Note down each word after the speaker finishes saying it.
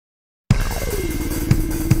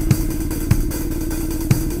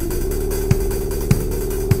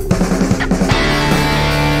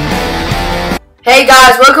Hey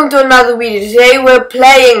guys, welcome to another video. Today we're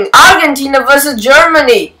playing Argentina versus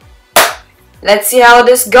Germany. Let's see how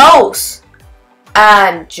this goes.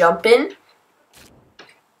 And jump in.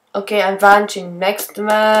 Okay, advancing next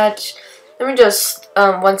match. Let me just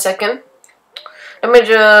 1 second. Let me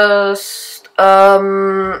just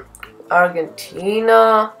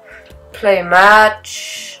Argentina play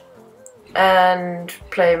match and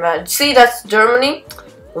play match. See, that's Germany.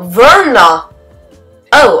 Werner.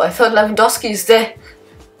 Oh, I thought Lewandowski is there.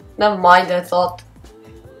 Never mind, I thought.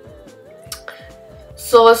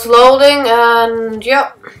 So it's loading and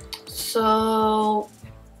yeah. So,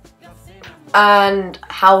 and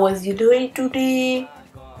how was you doing today?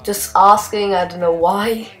 Just asking, I don't know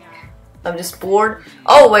why. I'm just bored.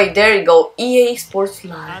 Oh wait, there you go. EA Sports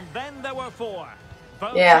Live. And then there were four.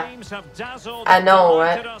 Both yeah, teams have dazzled I know,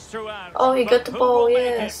 right? us throughout. Oh, he got the But ball, who will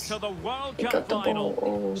make yes. it to the World He Cup got the final?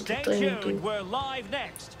 ball. Oh, Stay tuned, we're live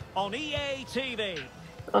next on EA TV.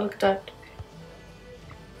 Oh, look at that.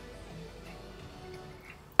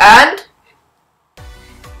 And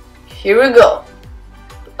here we go.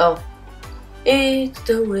 Oh, it's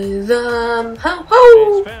the rhythm. Ho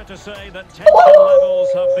ho. It's fair to say that tension levels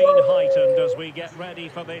have been heightened as we get ready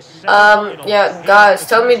for this yeah, guys,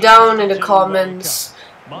 tell me down in the comments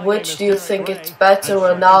which do you think it's better,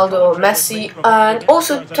 Ronaldo or Messi, and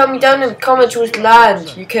also tell me down in the comments which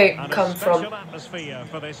land you can come from.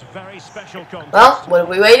 Well, what are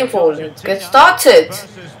we waiting for? Let's get started.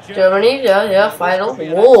 Germany, yeah, final.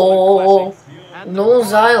 Whoa. No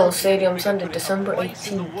Zyle Stadium, Sunday, December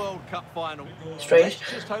 18th. Strange.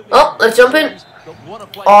 Oh, let's jump in.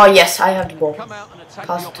 Oh yes, I have the ball.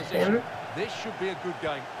 Pass to him.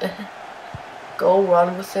 Go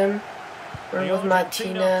run with him. Run with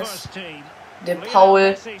Martinez. De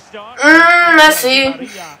Paul. Messi.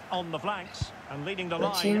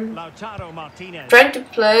 Trying to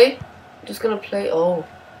play. Just gonna play. Oh.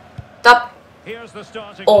 Stop.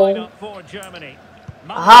 Oh.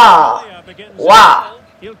 Aha! Wow!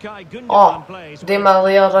 Oh, Di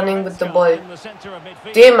Maria running with the ball.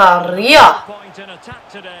 Di Maria!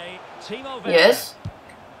 Yes.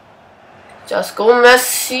 Just go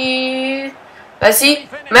Messi! Messi!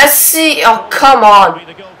 Messi! Oh, come on!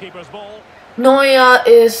 Neuer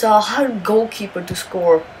is a hard goalkeeper to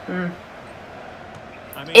score.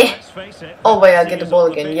 Oh wait, I get the ball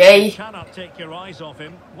again. Yay!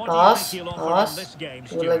 Pass, pass.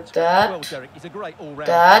 Go like that.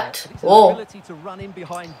 That. Whoa.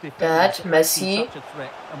 That. Messi.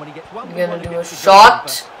 We're gonna do a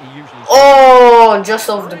shot. Oh, just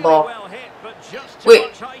off the ball.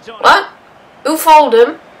 Wait, what? Who fouled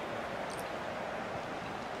him?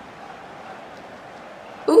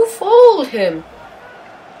 Who fouled him?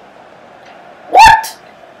 What?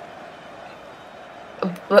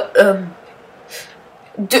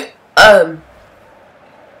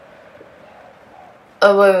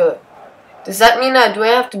 Wait. Does that mean do I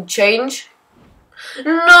have to change?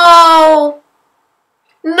 No!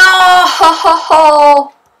 No!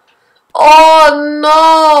 Oh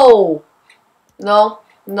no! No.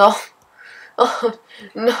 Oh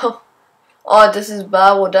no. Oh, this is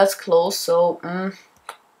bad. Well, that's close, so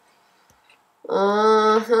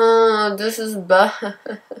this is bad.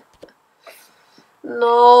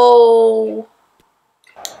 No.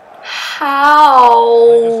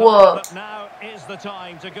 How?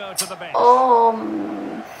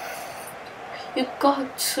 You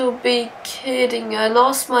got to be kidding. I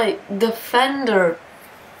lost my defender.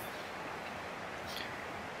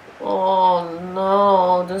 Oh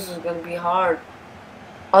no, this is gonna be hard.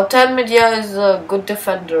 Altamir is a good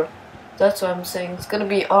defender. That's what I'm saying. It's gonna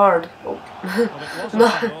be hard. Oh.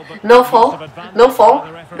 No fall. No fall.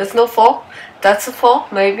 There's no fall. That's a fall.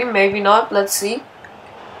 Maybe, maybe not. Let's see.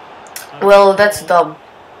 Well, that's dumb.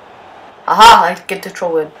 Aha! I get the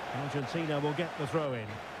throw in. Argentina will get the throw in.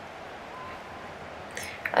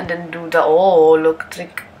 And then do the look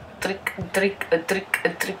trick.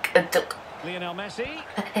 Lionel Messi.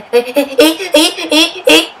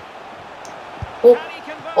 Oh.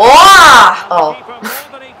 Oh.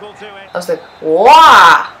 I was like,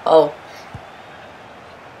 wow! Oh.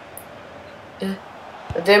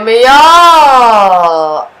 Demia!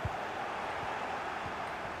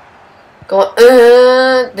 Go on.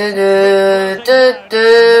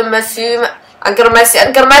 Messi. Ankara Messi.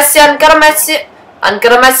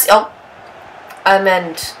 Oh. I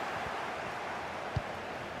meant.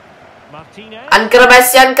 Ankara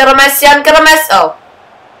Messi. Oh.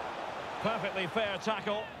 Perfectly fair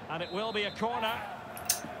tackle, and it will be a corner.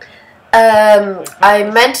 I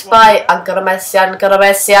meant by Ankara Messi.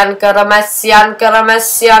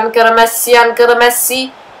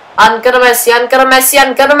 Ancora Messi, ancora Messi,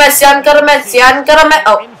 ancora Messi, ancora Messi, ancora Messi.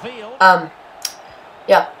 Oh,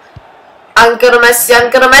 yeah. Ancora Messi,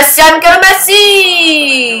 ancora Messi, ancora Messi.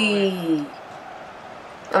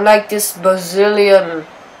 I like this Brazilian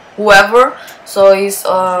whoever. So he's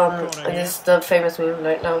this is the famous meme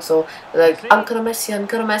right now. So like ancora Messi,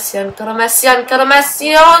 ancora Messi, ancora Messi, ancora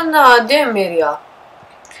Messi. Oh no, dear Miria.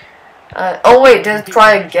 Oh wait, there's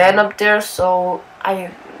try again up there. So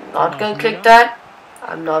I'm not gonna click that.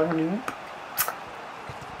 I'm not a noob.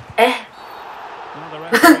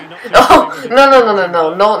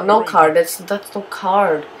 Oh no card. That's no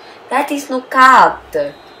card. That is no card.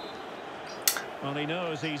 Well, he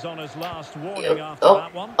knows he's on his last warning after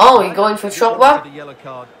that one. Oh, you're going for shot one?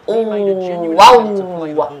 Oh, wow.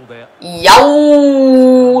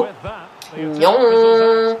 Yow.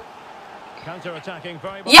 Yow. Counter-attacking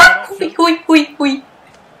very well. Yeah. Hui.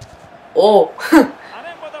 Oh.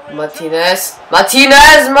 Martinez.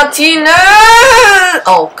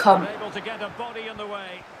 Oh, come. Able to get a body in the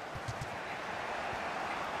way.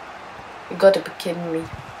 You gotta be kidding me.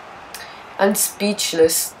 I'm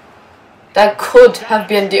speechless. That could have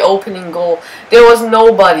been the opening goal. There was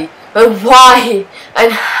nobody. But why?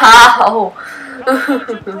 And how?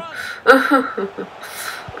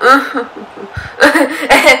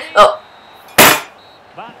 Oh.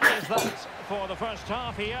 That is that for the first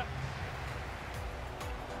half here.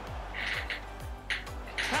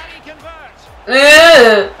 Can he convert?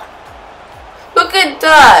 Look at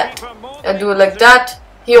that. I do it like that.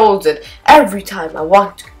 He holds it. Every time I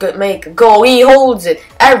want to make a goal, he holds it.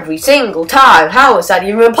 Every single time. How is that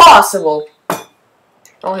even possible?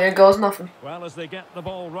 Oh, here goes nothing. Well, as they get the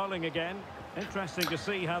ball rolling again, interesting to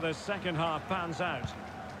see how the second half pans out.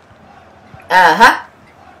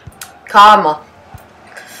 Karma.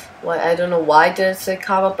 Why, I don't know why I didn't say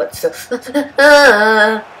karma, but still.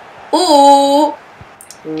 Ooh.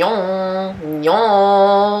 No.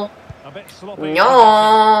 A bit sloppy.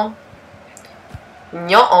 No.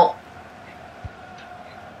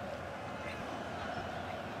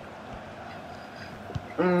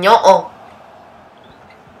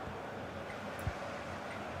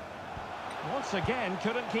 Once again,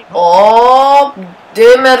 couldn't keep. Oh,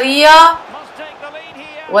 Di Maria. Must take the lead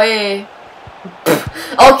here. Wait.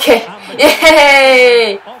 Okay.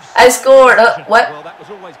 Yay! I scored. What? Well, that was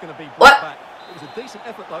always going to be What? back. It was a decent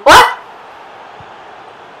effort though. What?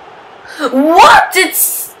 What?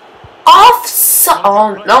 It's offside.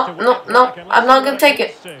 Oh, no. I'm not gonna take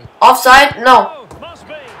it. Offside? No.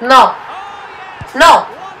 No. No.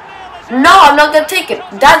 No, I'm not gonna take it.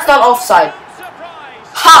 That's not offside.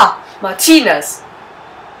 Ha! Martinez.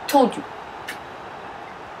 Told you.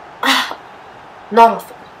 Not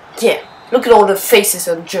offside. Yeah. Look at all the faces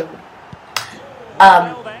on German.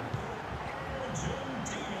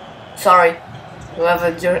 Sorry.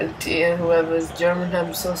 Whoever's German,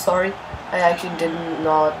 I'm so sorry. I actually did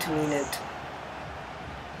not mean it.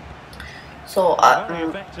 So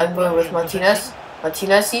I'm going with Martinez.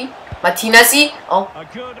 Martinez. Oh. A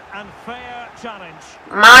good and fair challenge.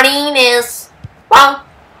 Martinez. Wow.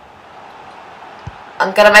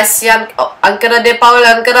 Ancora Messi, ancora De Paul,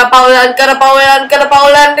 ancora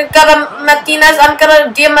Martinez, ancora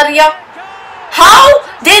Di Maria. How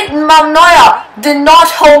did Neuer did not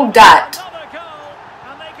hold that?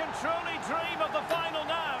 And they can truly dream of the final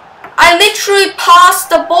now. I literally passed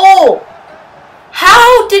the ball.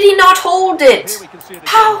 How did he not hold it?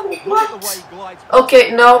 How? What? Okay,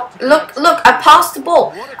 no. Look, I passed the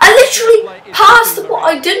ball. I literally passed the ball.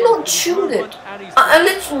 I did not shoot it. I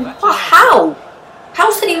literally, how?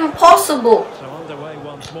 How's that even possible? So underway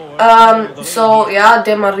once more. So yeah,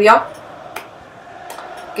 Di Maria.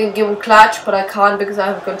 Can give him clutch, but I can't because I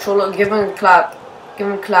have a controller. Give him a clap. Give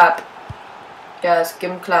him a clap. Yes, give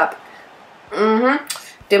him a clap.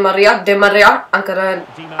 Di Maria, ancora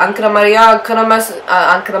Maria, ancora Messi,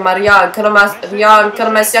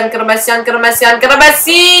 ancora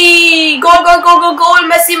Messi. Goal,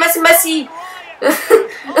 Messi.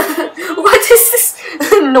 What is this?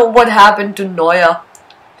 No, what happened to Neuer?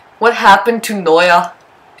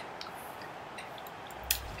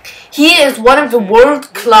 He is one of the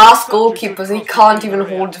world-class goalkeepers. He can't even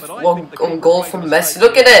hold a goal from Messi.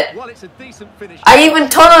 Look at it. I even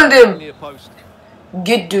tunneled him.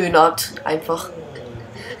 You do not, einfach.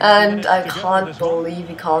 And I can't believe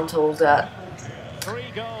he can't hold that.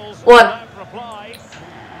 What?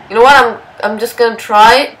 You know what? I'm just gonna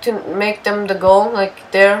try to make them the goal, like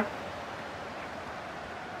there.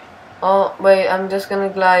 Oh wait, I'm just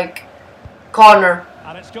gonna like corner.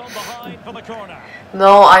 And it's gone behind for the corner.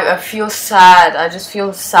 No, I feel sad. I just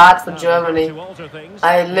feel sad for Germany.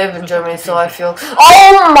 I live in Germany, so I feel.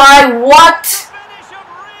 Oh my! What?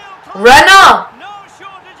 Renner! No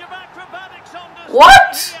shortage of acrobatics on display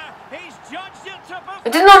What? here. He's judged it to I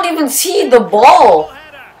did not even see the ball.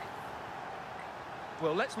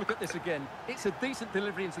 Well, let's look at this again. It's a decent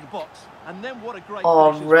delivery into the box, and then what a great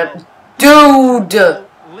Oh, finish as red. well. Dude!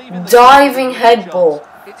 Leaving the Diving keeper with head no ball. chance.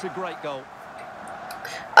 It's a great goal.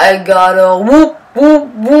 I got a whoop,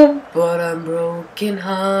 whoop, whoop, but I'm broken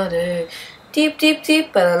hearted. Deep, deep,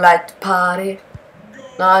 deep, but I like to party.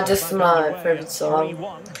 Nah, just my favorite song.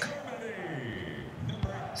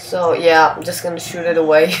 So, yeah, I'm just gonna shoot it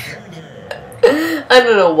away. I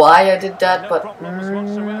don't know why I did that, but.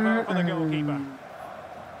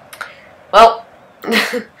 Well,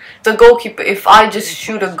 the goalkeeper, if I just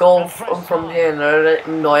shoot a goal from here, Neuer.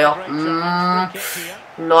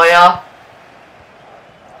 Neuer.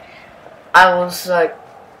 I was like,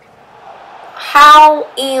 how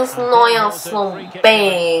is Neuer so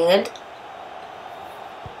bad?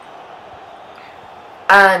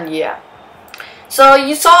 And yeah. So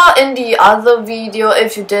you saw in the other video,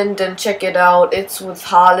 if you didn't, then check it out. It's with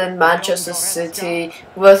Haaland, Manchester City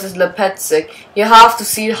versus Leipzig. You have to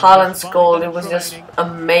see Haaland's goal. It was just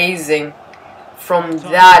amazing. From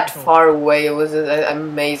that far away, it was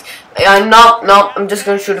amazing. I'm just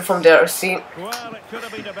gonna shoot it from there. See? Well, it could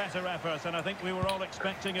have been a better effort, and I think we were all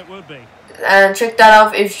expecting it would be. And check that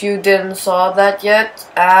out if you didn't saw that yet.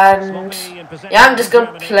 And yeah, I'm just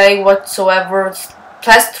gonna play whatsoever.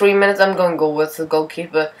 Past 3 minutes, I'm gonna go with the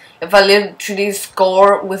goalkeeper. If I literally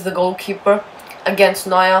score with the goalkeeper against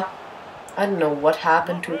Neuer, I don't know what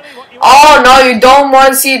happened to. Oh no, you don't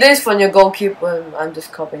want to see this from your goalkeeper. I'm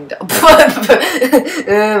just copying that.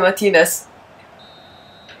 Martinez.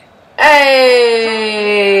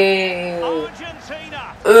 Hey!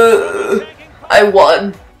 I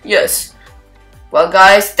won. Yes. Well,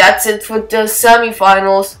 guys, that's it for the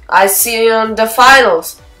semi-finals. I see you in the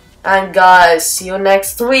finals. And guys, see you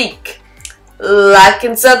next week. Like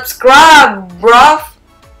and subscribe, bruv.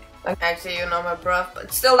 Actually, you're not my bruv,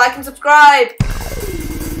 but still like and subscribe.